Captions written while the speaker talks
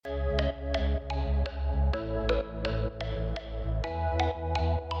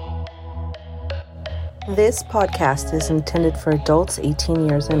This podcast is intended for adults 18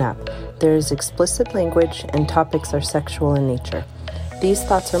 years and up. There is explicit language and topics are sexual in nature. These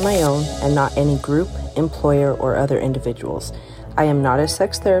thoughts are my own and not any group, employer, or other individuals. I am not a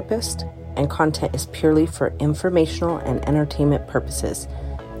sex therapist, and content is purely for informational and entertainment purposes.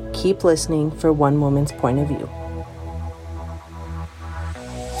 Keep listening for one woman's point of view.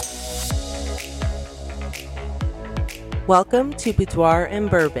 Welcome to Boudoir and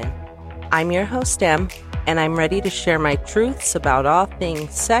Bourbon. I'm your host, Em, and I'm ready to share my truths about all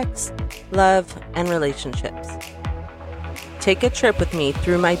things sex, love, and relationships. Take a trip with me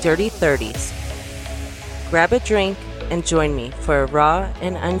through my dirty 30s. Grab a drink and join me for a raw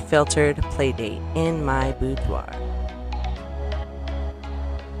and unfiltered playdate in my boudoir.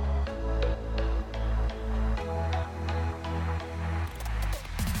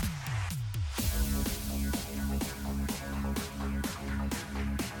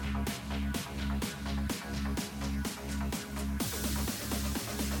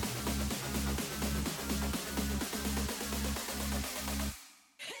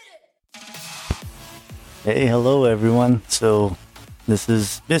 Hey, hello everyone. So this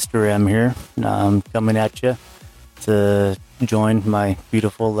is Mr. M here. I'm coming at you to join my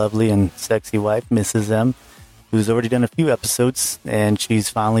beautiful, lovely, and sexy wife, Mrs. M, who's already done a few episodes, and she's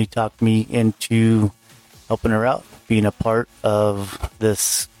finally talked me into helping her out, being a part of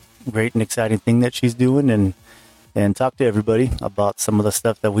this great and exciting thing that she's doing, and talk to everybody about some of the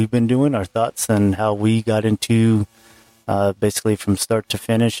stuff that we've been doing, our thoughts, and how we got into basically from start to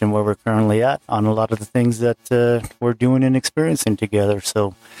finish and where we're currently at on a lot of the things that we're doing and experiencing together.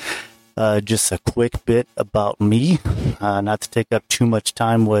 So just a quick bit about me, not to take up too much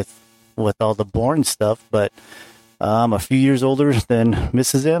time with all the boring stuff, but I'm a few years older than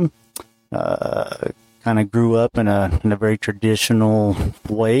Mrs. M. Kind of grew up in a very traditional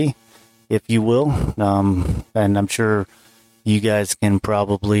way, if you will, and I'm sure you guys can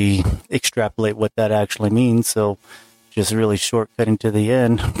probably extrapolate what that actually means. So just really shortcutting to the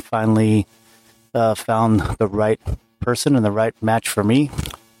end, finally found the right person and the right match for me.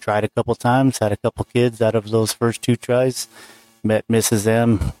 Tried a couple times, had a couple kids out of those first two tries. Met Mrs.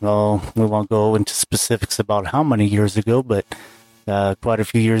 M. Well, we won't go into specifics about how many years ago, but quite a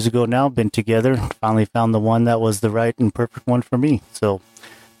few years ago now. Been together. Finally found the one that was the right and perfect one for me. So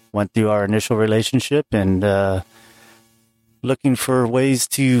went through our initial relationship and looking for ways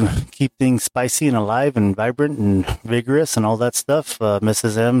to keep things spicy and alive and vibrant and vigorous and all that stuff.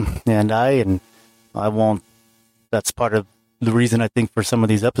 Mrs. M and I won't, that's part of the reason I think for some of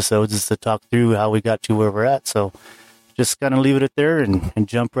these episodes is to talk through how we got to where we're at. So just kind of leave it at there and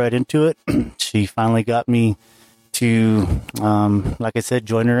jump right into it. She finally got me to, like I said,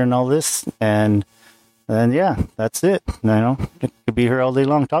 join her in all this. And yeah, that's it. You know, I could be here all day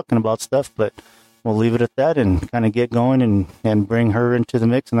long talking about stuff, but we'll leave it at that and kind of get going and bring her into the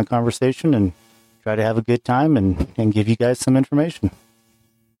mix and the conversation and try to have a good time and give you guys some information.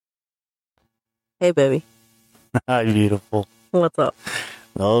 Hey, baby. Hi, beautiful. What's up?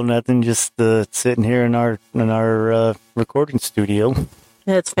 Oh, nothing. Just sitting here in our recording studio.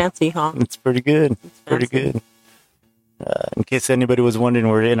 Yeah, it's fancy, huh? It's pretty good. It's pretty good. In case anybody was wondering,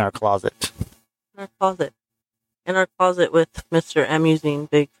 we're in our closet. In our closet with Mr. M using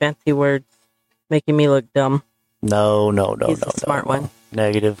big fancy words. Making me look dumb. No. He's the smart one.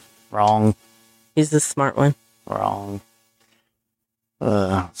 Negative. Wrong. He's the smart one. Wrong.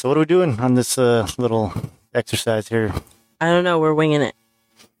 So what are we doing on this little exercise here? I don't know. We're winging it.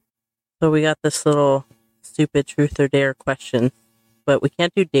 So we got this little stupid truth or dare question, but we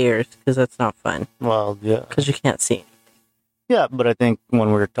can't do dares because that's not fun. Well, yeah. Because you can't see. Yeah, but I think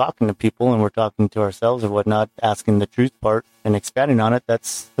when we're talking to people and we're talking to ourselves or whatnot, asking the truth part and expanding on it,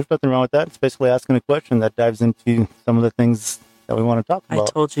 there's nothing wrong with that. It's basically asking a question that dives into some of the things that we want to talk about.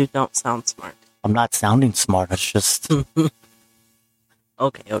 I told you don't sound smart. I'm not sounding smart. It's just...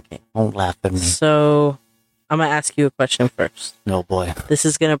 Okay. Don't laugh at me. So, I'm going to ask you a question first. No, boy. This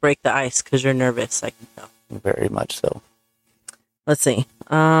is going to break the ice because you're nervous, I can tell. Very much so. Let's see.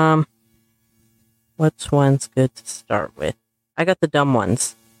 Which one's good to start with? I got the dumb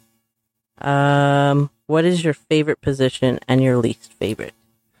ones. What is your favorite position and your least favorite?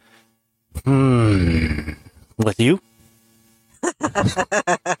 With you?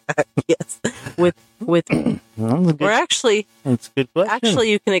 Yes. With or actually, that's a good question.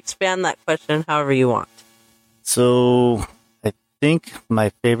 Actually, you can expand that question however you want. So, I think my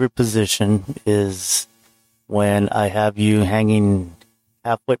favorite position is when I have you hanging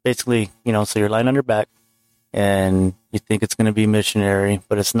halfway, basically, so you're lying on your back, and you think it's going to be missionary,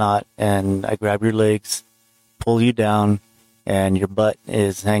 but it's not. And I grab your legs, pull you down, and your butt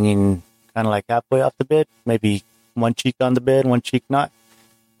is hanging kind of like halfway off the bed, maybe one cheek on the bed, one cheek not.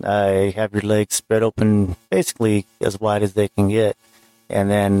 I have your legs spread open basically as wide as they can get. And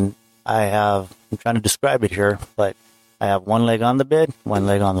then I'm trying to describe it here, but I have one leg on the bed, one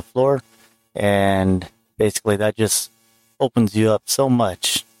leg on the floor. And basically that just opens you up so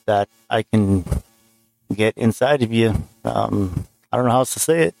much that I can get inside of you. I don't know how else to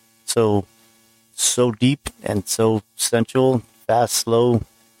say it. So deep and so sensual, fast, slow.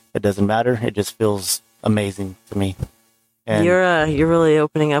 It doesn't matter. It just feels amazing to me. And you're really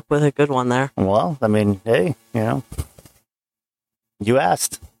opening up with a good one there. Well, I mean, hey, you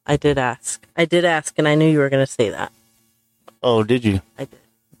asked. I did ask, and I knew you were going to say that. Oh, did you? I did.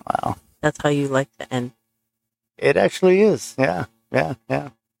 Wow. That's how you like to end. It actually is. Yeah.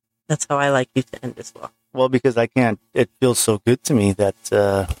 That's how I like you to end as well. Well, because it feels so good to me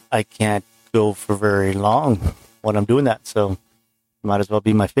that I can't go for very long when I'm doing that. So it might as well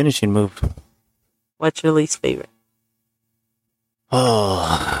be my finishing move. What's your least favorite?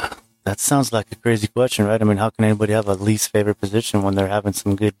 Oh, that sounds like a crazy question, right? I mean, how can anybody have a least favorite position when they're having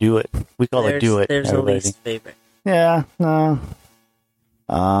some good do it? We call it do it. There's everybody. a least favorite. Yeah, no.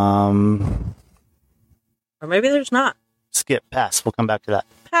 Or maybe there's not. Skip, pass. We'll come back to that.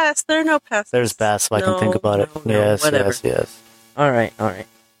 Pass. There are no passes. There's pass, so I can think about it. Yes, whatever. yes. All right.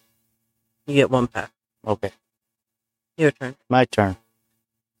 You get one pass. Okay. Your turn. My turn.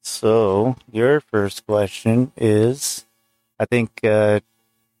 So, your first question is, I think this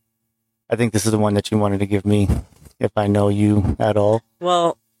is the one that you wanted to give me, if I know you at all.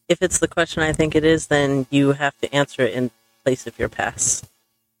 Well, if it's the question I think it is, then you have to answer it in place of your pass.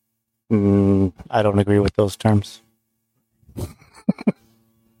 I don't agree with those terms.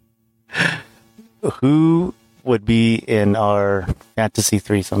 Who would be in our fantasy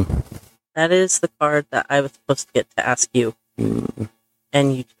threesome? That is the card that I was supposed to get to ask you.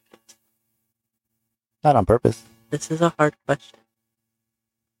 And you took it. Not on purpose. This is a hard question.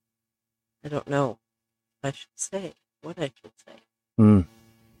 I don't know what I should say.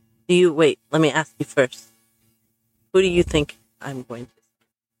 Wait, let me ask you first. Who do you think I'm going to say?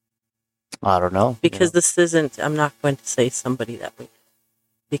 I don't know. Because this isn't, I'm not going to say somebody that we know.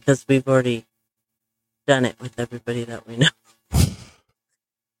 Because we've already done it with everybody that we know.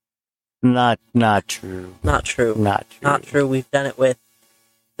 Not true. Not true. Not true. Not true. We've done it with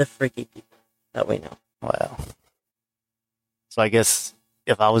the freaky people that we know. Well. So I guess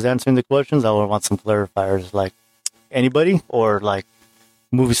if I was answering the questions, I would want some clarifiers, like anybody or like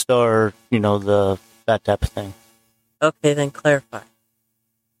movie star, that type of thing. Okay, then clarify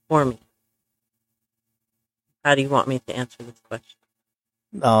for me. How do you want me to answer this question?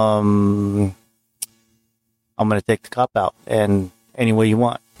 I'm going to take the cop out and any way you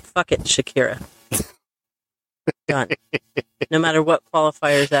want. Fuck it, Shakira. Done. No matter what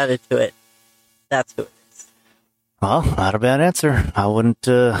qualifiers added to it, that's who it is. Well, not a bad answer. I wouldn't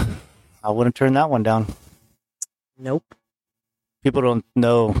turn that one down. Nope. People don't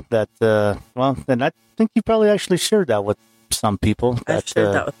know that, and I think you probably actually shared that with some people. I've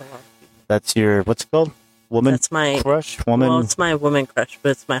shared that with a lot of people. That's your, what's it called? Woman That's my crush? Woman? Well, it's my woman crush,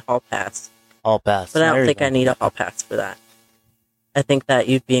 but it's my hall pass. Hall pass. But I don't think I need a hall pass for that. I think that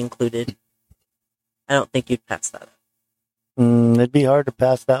you'd be included. I don't think you'd pass that up. It'd be hard to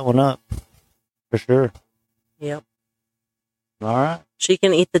pass that one up. For sure. Yep. All right. She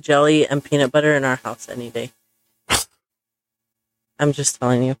can eat the jelly and peanut butter in our house any day. I'm just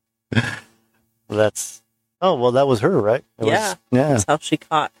telling you. That was her, right? Yeah. That's how she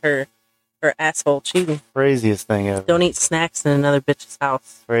caught her asshole cheating. Craziest thing ever. Don't eat snacks in another bitch's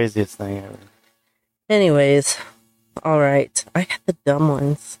house. Craziest thing ever. Anyways, all right. I got the dumb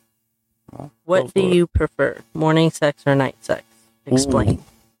ones. Well, what do you prefer? Morning sex or night sex? Explain. Ooh.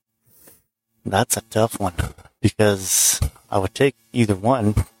 That's a tough one because I would take either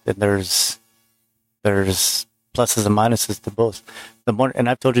one. And there's pluses and minuses to both. And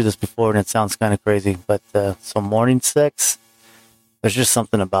I've told you this before, and it sounds kind of crazy, but so morning sex, there's just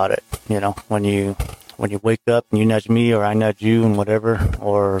something about it, when you wake up and you nudge me or I nudge you and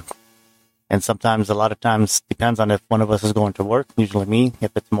whatever, and sometimes, a lot of times, depends on if one of us is going to work, usually me,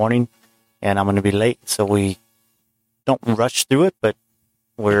 if it's morning, and I'm going to be late, so we don't rush through it, but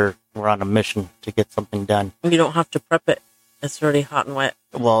we're on a mission to get something done. You don't have to prep it. It's already hot and wet.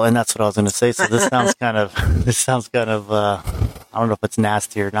 Well, and that's what I was going to say. So this sounds kind of, I don't know if it's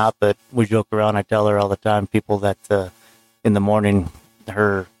nasty or not, but we joke around. I tell her all the time, people that in the morning,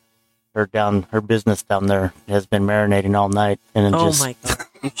 her business down there has been marinating all night. And my God.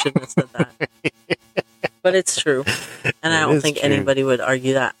 You shouldn't have said that. But it's true. And I don't think anybody would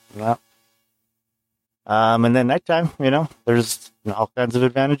argue that. No. And then nighttime, there's all kinds of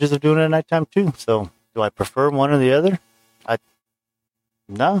advantages of doing it at nighttime too. So do I prefer one or the other?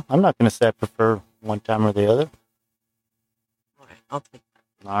 No, I'm not going to say I prefer one time or the other. Okay, I'll take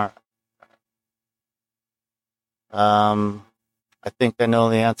that. All right. I think I know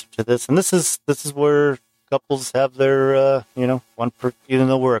the answer to this, and this is where couples have their, even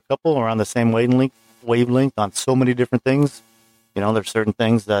though we're a couple, we're on the same wavelength on so many different things. There's certain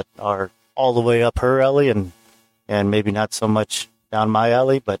things that are all the way up her alley, and maybe not so much down my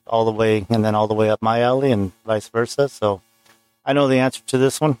alley, but all the way up my alley, and vice versa. So I know the answer to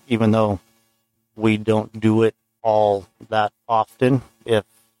this one, even though we don't do it all that often, if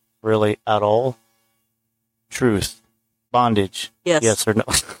really at all. Truth. Bondage. Yes. Yes or no?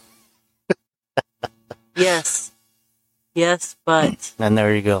 Yes. Yes, but. And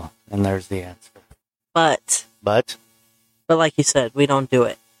there you go. And there's the answer. But like you said, we don't do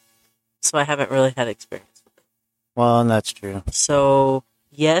it. So I haven't really had experience with it. Well, and that's true. So,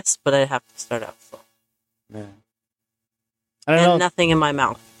 yes, but I have to start out slow. Yeah. And nothing in my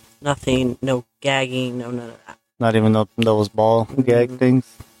mouth. Nothing, no gagging, no none of that. Not even those ball gag things?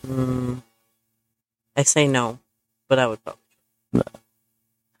 I say no, but I would probably. No.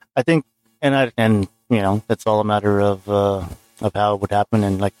 I think, and it's all a matter of how it would happen,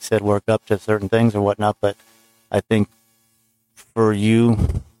 and like you said, work up to certain things or whatnot. But I think for you,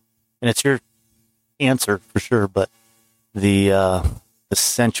 and it's your answer for sure, but the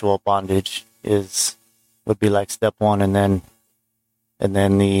sensual bondage would be like step one, and then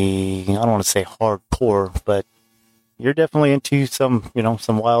the, I don't want to say hardcore, but you're definitely into some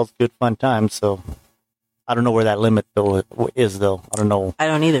wild, good, fun times. So I don't know where that limit is, though. I don't know. I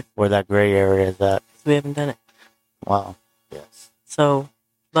don't either. Where that gray area is at. We haven't done it. Wow. Yes. So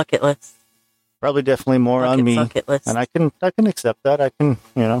bucket list. Probably definitely more on me. Bucket list. And I can accept that. I can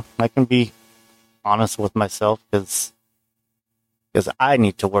be honest with myself because I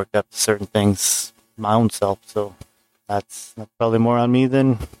need to work up to certain things my own self. So that's probably more on me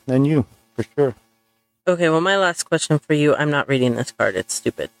than you, for sure. Okay, well, my last question for you, I'm not reading this card. It's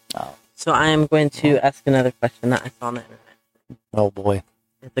stupid. Oh. So I am going to ask another question that I saw on the internet. Oh, boy.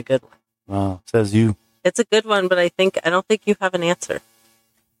 It's a good one. Oh, it says you. It's a good one, but I don't think you have an answer.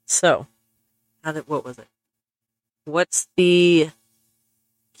 So, what was it? What's the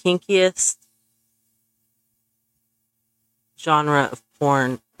kinkiest genre of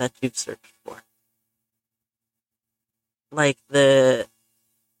porn that you've searched for? Like the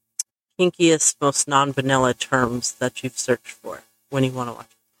kinkiest, most non-vanilla terms that you've searched for when you want to watch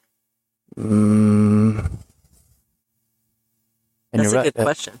it. And that's you're a right. good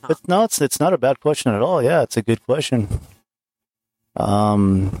question. Huh? It's not a bad question at all. Yeah, it's a good question.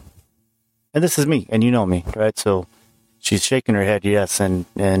 And this is me, and you know me, right? So she's shaking her head, yes, and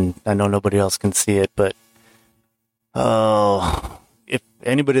I know nobody else can see it, but if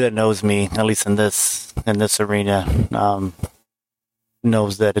anybody that knows me, at least in this arena,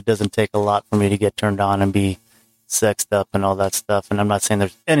 knows that it doesn't take a lot for me to get turned on and be sexed up and all that stuff. And I'm not saying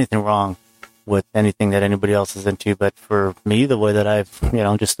there's anything wrong with anything that anybody else is into, but for me, the way that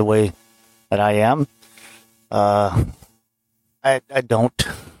just the way that I am, I don't.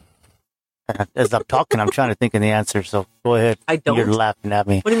 As I'm talking, I'm trying to think of the answer. So go ahead. I don't. You're laughing at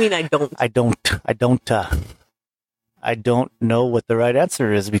me. What do you mean I don't? I don't know what the right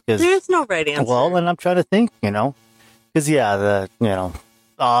answer is because there is no right answer. Well, and I'm trying to think, because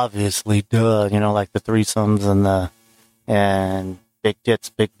obviously, duh, like the threesomes and big tits,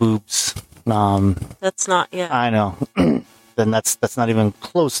 big boobs. That's not, yeah. I know. Then that's not even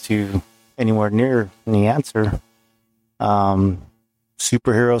close to anywhere near the answer.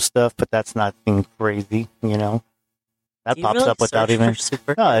 Superhero stuff, but that's nothing crazy, That pops really up without even.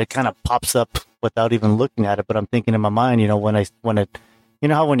 No, it kind of pops up without even looking at it. But I'm thinking in my mind, when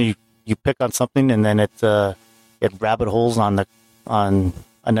how when you pick on something and then it rabbit holes on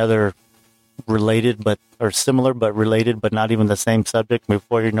another related or similar but related but not even the same subject.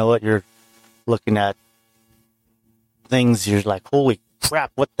 Before you know it, you're looking at things. You're like, holy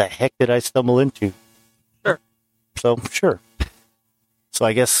crap! What the heck did I stumble into? Sure. So sure. So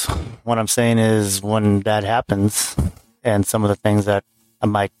I guess what I'm saying is when that happens, and some of the things that I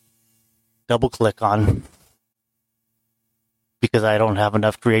might double click on because I don't have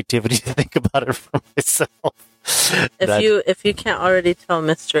enough creativity to think about it for myself. If you can't already tell,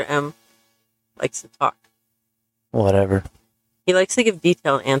 Mr. M likes to talk. Whatever. He likes to give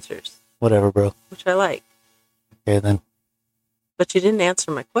detailed answers. Whatever, bro. Which I like. Okay, then. But you didn't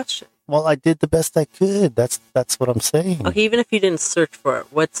answer my question. Well, I did the best I could. That's what I'm saying. Okay, even if you didn't search for it,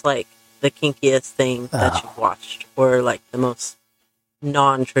 what's like the kinkiest thing that you've watched, or like the most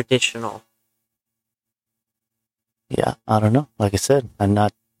non-traditional Yeah, I don't know. Like I said, I'm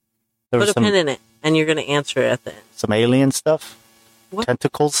not. Put a pin in it, and you're going to answer it at the end. Some alien stuff? What?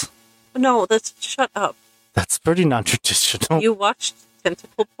 Tentacles? No, shut up. That's pretty non-traditional. You watched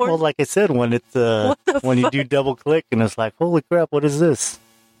tentacle porn? Well, like I said, when it's when you do double click and it's like, holy crap, what is this?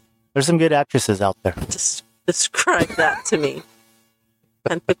 There's some good actresses out there. Just describe that to me.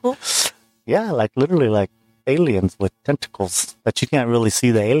 Tentacle? Yeah, like literally like aliens with tentacles that you can't really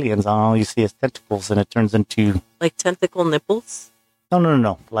see the aliens on. All you see is tentacles, and it turns into like tentacle nipples.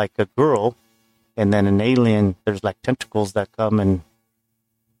 No. Like a girl, and then an alien. There's like tentacles that come and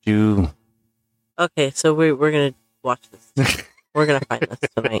do. Okay, so we're gonna watch this. We're gonna find this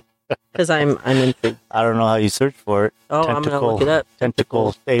tonight because I'm intrigued. I don't know how you search for it. Oh, I'm gonna look it up.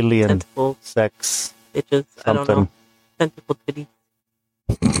 Tentacle, alien, tentacle, sex, bitches. Something. I don't know. Tentacle titty.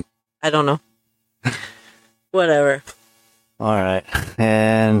 I don't know. Whatever. All right,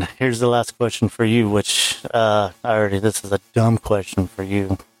 and here's the last question for you, which this is a dumb question for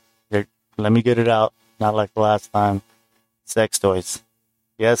you. Here, let me get it out, not like the last time. Sex toys.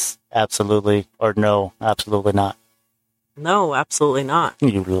 Yes, absolutely, or no, absolutely not. No, absolutely not.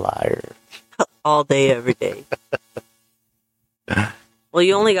 You liar. All day, every day. Well,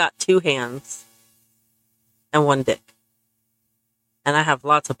 you only got 2 hands and 1 dick. And I have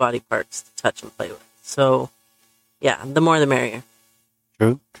lots of body parts to touch and play with. So, yeah, the more the merrier.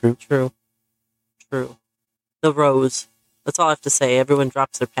 True. The rose. That's all I have to say. Everyone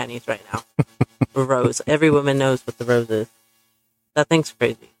drops their panties right now. The rose. Every woman knows what the rose is. That thing's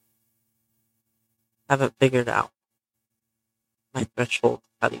crazy. Haven't figured out my threshold,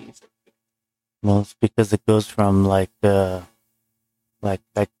 how to use it. Well, it's because it goes from like you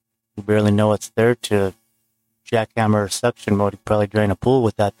barely know it's there to jackhammer or suction mode. You probably drain a pool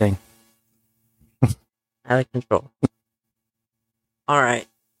with that thing. Out of control. All right.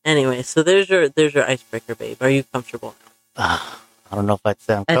 Anyway, so there's your icebreaker, babe. Are you comfortable now? I don't know if I'd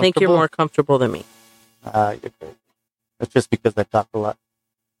say I'm comfortable. I think you're more comfortable than me. You're great. It's just because I talk a lot.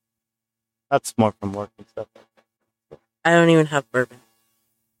 That's more from work and stuff. I don't even have bourbon.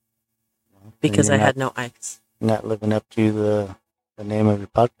 Because I had no ice. Not living up to the name of your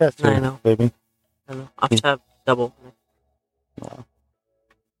podcast, I know. baby. I know. I'll have to have double. Wow.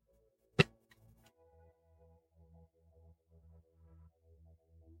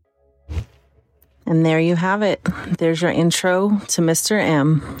 And there you have it. There's your intro to Mr.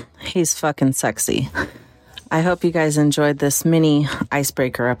 M. He's fucking sexy. I hope you guys enjoyed this mini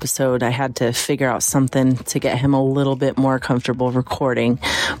icebreaker episode. I had to figure out something to get him a little bit more comfortable recording,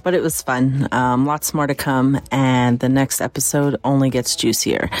 but it was fun. Lots more to come, and the next episode only gets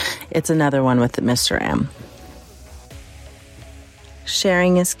juicier. It's another one with Mr. M.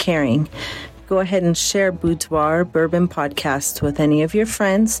 Sharing is caring. Go ahead and share Boudoir Bourbon Podcast with any of your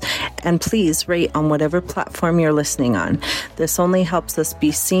friends, and please rate on whatever platform you're listening on. This only helps us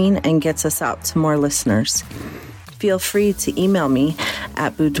be seen and gets us out to more listeners. Feel free to email me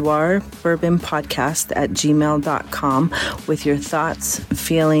at boudoirbourbonpodcast@gmail.com with your thoughts,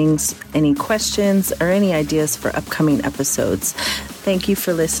 feelings, any questions, or any ideas for upcoming episodes. Thank you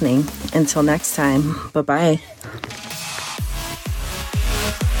for listening. Until next time, bye-bye.